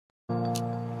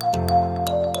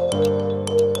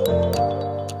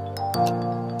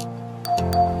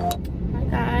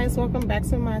Welcome back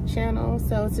to my channel.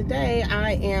 So today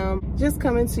I am just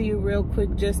coming to you real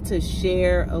quick just to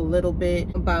share a little bit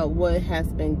about what has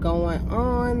been going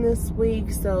on this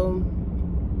week. So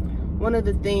one of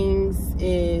the things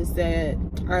is that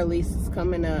our lease is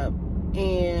coming up,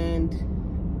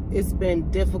 and it's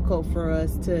been difficult for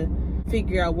us to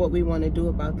figure out what we want to do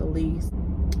about the lease.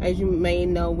 As you may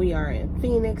know, we are in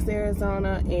Phoenix,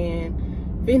 Arizona,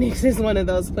 and Phoenix is one of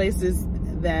those places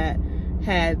that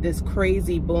had this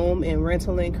crazy boom in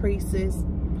rental increases,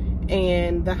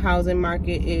 and the housing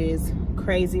market is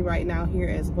crazy right now here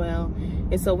as well.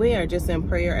 And so we are just in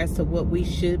prayer as to what we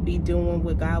should be doing,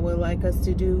 what God would like us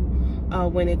to do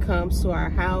when it comes to our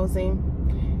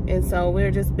housing. And so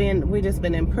we've just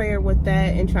been in prayer with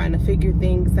that and trying to figure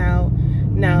things out.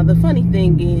 Now the funny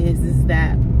thing is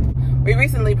that we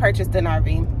recently purchased an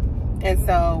RV, and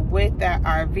so with that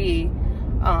RV,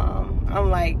 I'm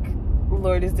like,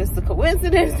 Lord, is this a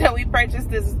coincidence that we purchased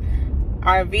this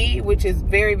RV, which is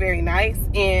very, very nice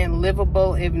and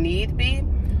livable if need be,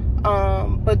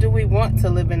 but do we want to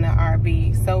live in the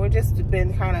RV? So we're just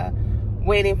been kind of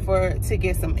waiting to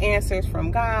get some answers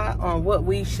from God on what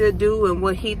we should do and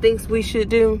what he thinks we should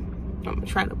do. I'm gonna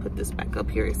try to put this back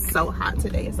up here. It's so hot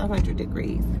today, it's 100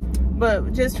 degrees,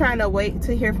 but just trying to wait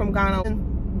to hear from God on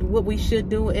what we should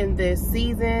do in this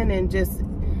season and just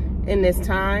in this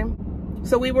time.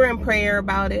 So we were in prayer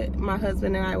about it. My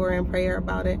husband and I were in prayer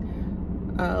about it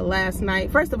last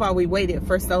night. First of all, we waited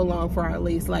for so long for our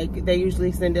lease. Like, they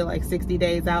usually send it like 60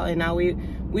 days out, and now we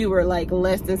were like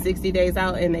less than 60 days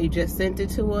out, and they just sent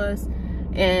it to us.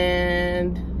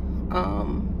 And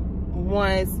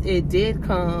once it did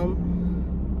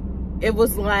come, it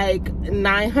was like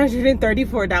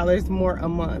 $934 more a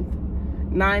month.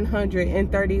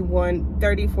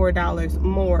 $934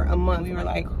 more a month. We were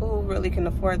like, who really can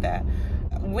afford that?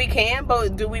 We can,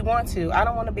 but do we want to? I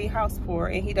don't want to be house poor,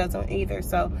 and he doesn't either.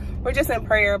 So we're just in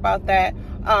prayer about that.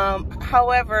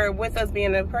 However, with us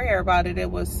being in prayer about it, it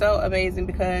was so amazing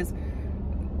because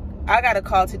I got a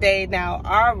call today. Now,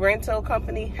 our rental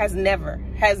company has never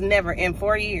in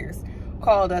 4 years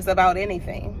called us about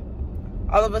anything.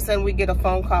 All of a sudden we get a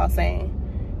phone call saying,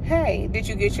 hey, did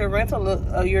you get your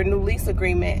rental, your new lease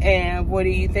agreement, and what do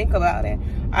you think about it?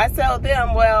 I tell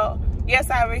them, well,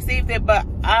 yes, I received it, but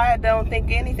I don't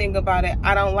think anything about it.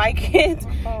 I don't like it.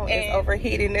 It's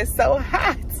overheating. It's so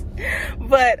hot.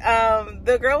 But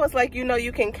the girl was like, you know,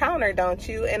 you can counter, don't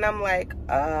you? And I'm like,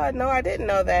 no, I didn't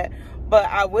know that, but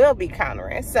I will be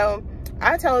countering. So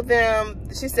I told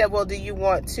them, she said, well, do you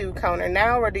want to counter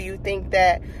now, or do you think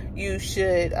that you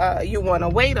should, you want to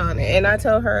wait on it? And I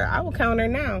told her, I will counter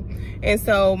now. And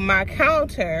so my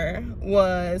counter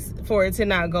was for it to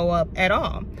not go up at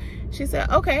all. She said,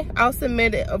 okay, I'll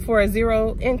submit it for a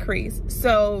 0 increase.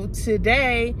 So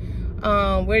today,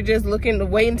 we're just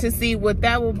waiting to see what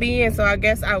that will be. And so I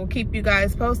guess I will keep you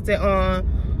guys posted on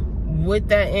what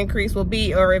that increase will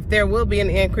be, or if there will be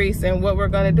an increase and what we're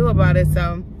going to do about it.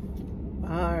 So,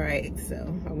 all right, so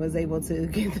I was able to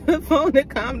get the phone to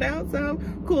calm down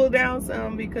some, cool down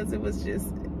some, because it was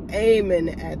just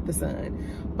aiming at the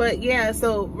sun. But yeah,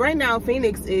 so right now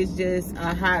Phoenix is just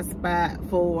a hot spot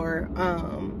for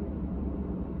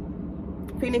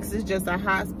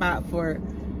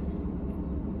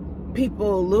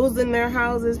people losing their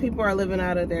houses. People are living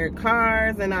out of their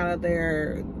cars and out of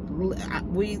their,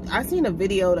 I seen a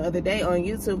video the other day on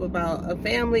YouTube about a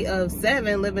family of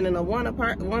 7 living in a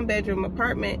one bedroom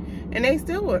apartment, and they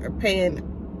still were paying,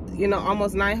 you know,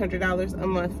 almost $900 a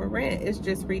month for rent. It's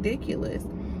just ridiculous.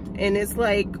 And it's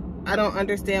like, I don't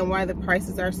understand why the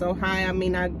prices are so high. I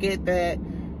mean, I get that.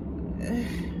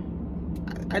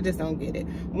 I just don't get it.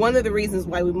 One of the reasons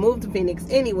why we moved to Phoenix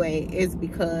anyway is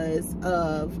because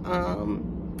of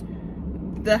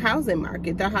the housing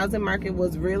market. The housing market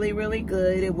was really, really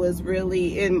good. It was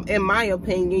really, in my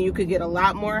opinion, you could get a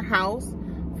lot more house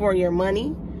for your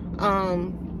money.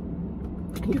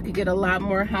 You could get a lot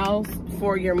more house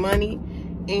for your money.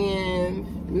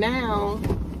 And now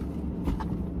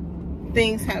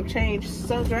things have changed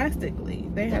so drastically.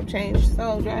 They have changed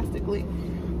so drastically.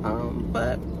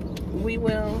 But we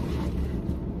will,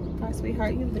 hi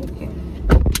sweetheart, you live here.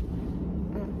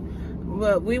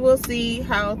 But we will see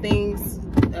how things,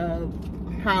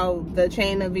 how the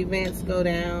chain of events go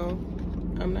down.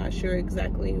 I'm not sure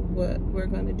exactly what we're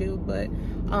going to do, but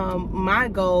my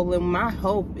goal and my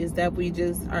hope is that we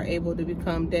just are able to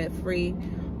become debt free.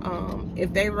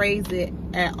 If they raise it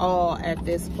at all at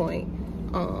this point,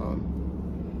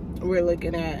 we're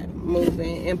looking at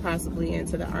moving and possibly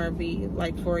into the RV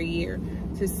like for a year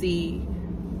to see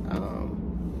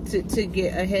to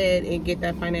get ahead and get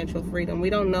that financial freedom. We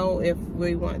don't know if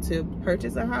we want to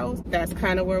purchase a house. That's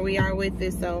kind of where we are with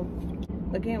this. So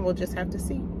again, we'll just have to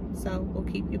see. So we'll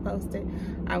keep you posted.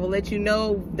 I will let you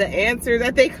know the answer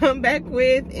that they come back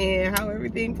with and how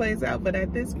everything plays out. But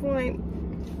at this point,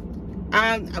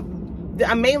 I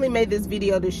mainly made this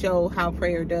video to show how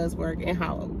prayer does work and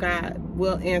how God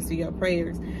will answer your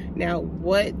prayers. Now,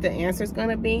 what the answer is going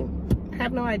to be, I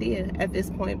have no idea at this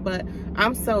point. But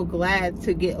I'm so glad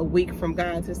to get a week from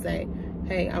God to say,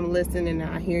 hey, I'm listening and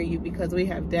I hear you, because we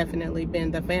have definitely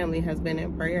been, the family has been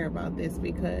in prayer about this,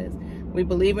 because we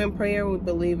believe in prayer, we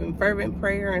believe in fervent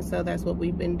prayer, and so that's what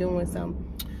we've been doing. So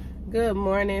good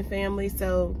morning, family.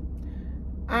 So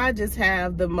I just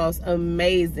have the most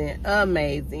amazing did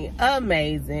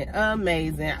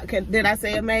I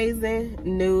say amazing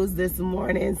news this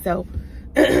morning. So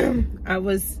I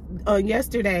was on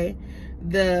yesterday,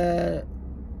 the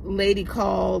lady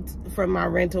called from my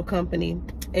rental company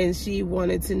and she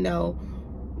wanted to know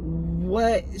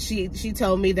what she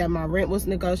told me that my rent was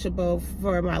negotiable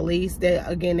for my lease.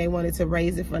 That again, they wanted to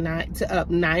raise it to up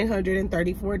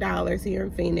 $934 here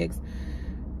in Phoenix.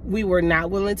 We were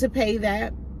not willing to pay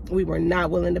that. We were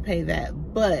not willing to pay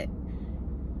that. But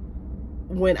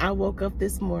when I woke up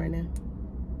this morning,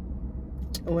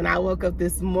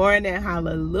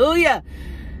 hallelujah,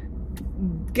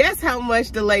 guess how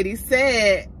much the lady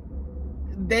said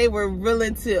they were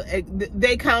willing to,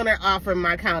 they counter offer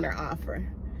my counter offer.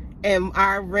 And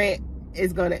our rent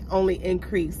is going to only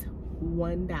increase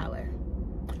 $1.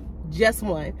 Just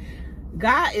one.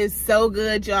 God is so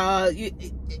good, y'all.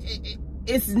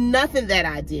 It's nothing that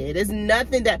I did. It's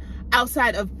nothing that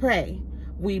outside of pray.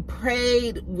 We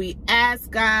prayed. We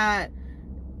asked God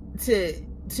to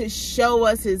show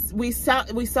us we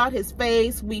sought his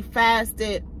face. We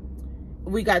fasted.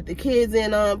 We got the kids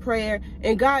in on prayer.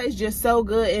 And God is just so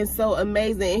good and so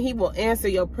amazing. And he will answer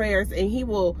your prayers, and he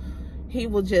will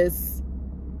just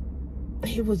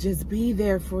be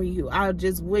there for you. I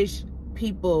just wish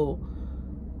people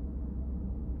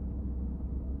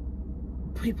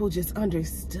just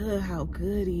understood how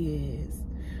good he is.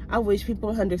 I wish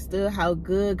people understood how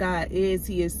good God is.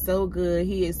 He is so good.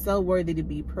 He is so worthy to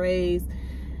be praised.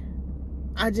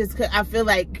 I feel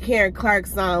like Karen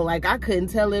Clark's song, like, I couldn't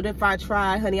tell it if I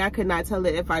tried, honey. I could not tell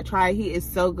it if I tried. He is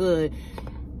so good.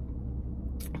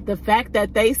 The fact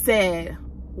that they said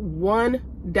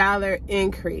 $1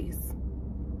 increase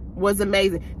was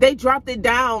amazing. They dropped it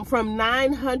down from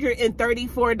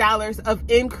 $934 of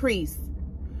increase.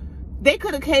 They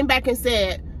could have came back and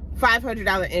said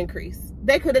 $500 increase.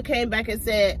 They could have came back and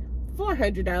said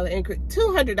 $400 increase,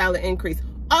 $200 increase,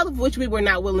 all of which we were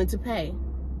not willing to pay.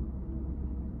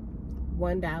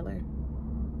 $1.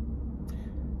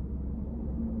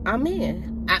 I'm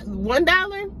in.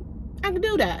 $1, I can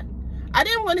do that. I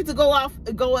didn't want it to go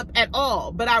up at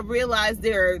all, but I realized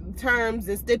there are terms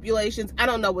and stipulations. I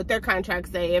don't know what their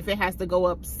contracts say, if it has to go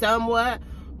up somewhat,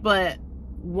 but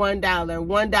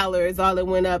 $1 is all it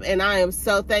went up. And I am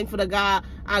so thankful to God.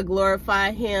 I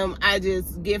glorify him. I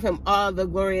just give him all the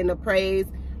glory and the praise,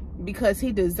 because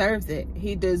he deserves it.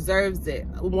 He deserves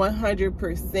it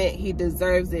 100%. He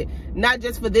deserves it, not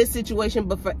just for this situation,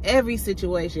 but for every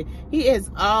situation. He is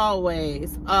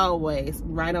always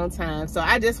right on time. So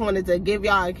I just wanted to give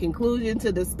y'all a conclusion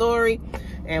to the story,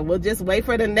 and we'll just wait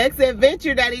for the next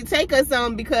adventure that he take us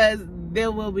on, because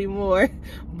there will be more.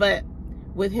 But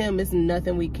with him, it's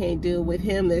nothing we can't do. With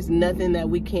him, there's nothing that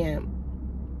we can't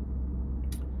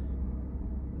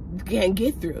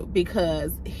get through,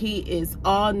 because he is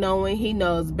all-knowing. He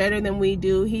knows better than we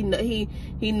do. He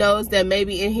knows that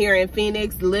maybe in here in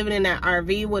Phoenix, living in that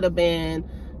RV would have been,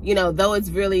 you know, though it's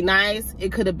really nice,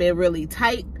 it could have been really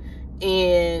tight.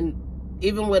 And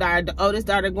even with our oldest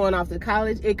daughter going off to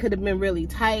college, it could have been really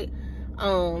tight.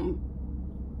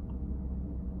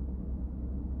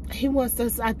 He wants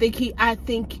us, I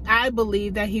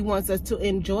believe that he wants us to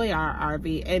enjoy our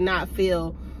RV and not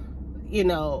feel, you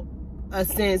know, a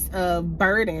sense of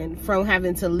burden from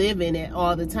having to live in it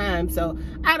all the time. So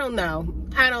I don't know.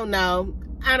 I don't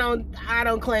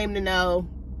claim to know.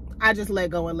 I just let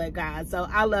go and let God. So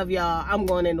I love y'all. I'm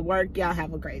going into work. Y'all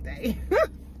have a great day.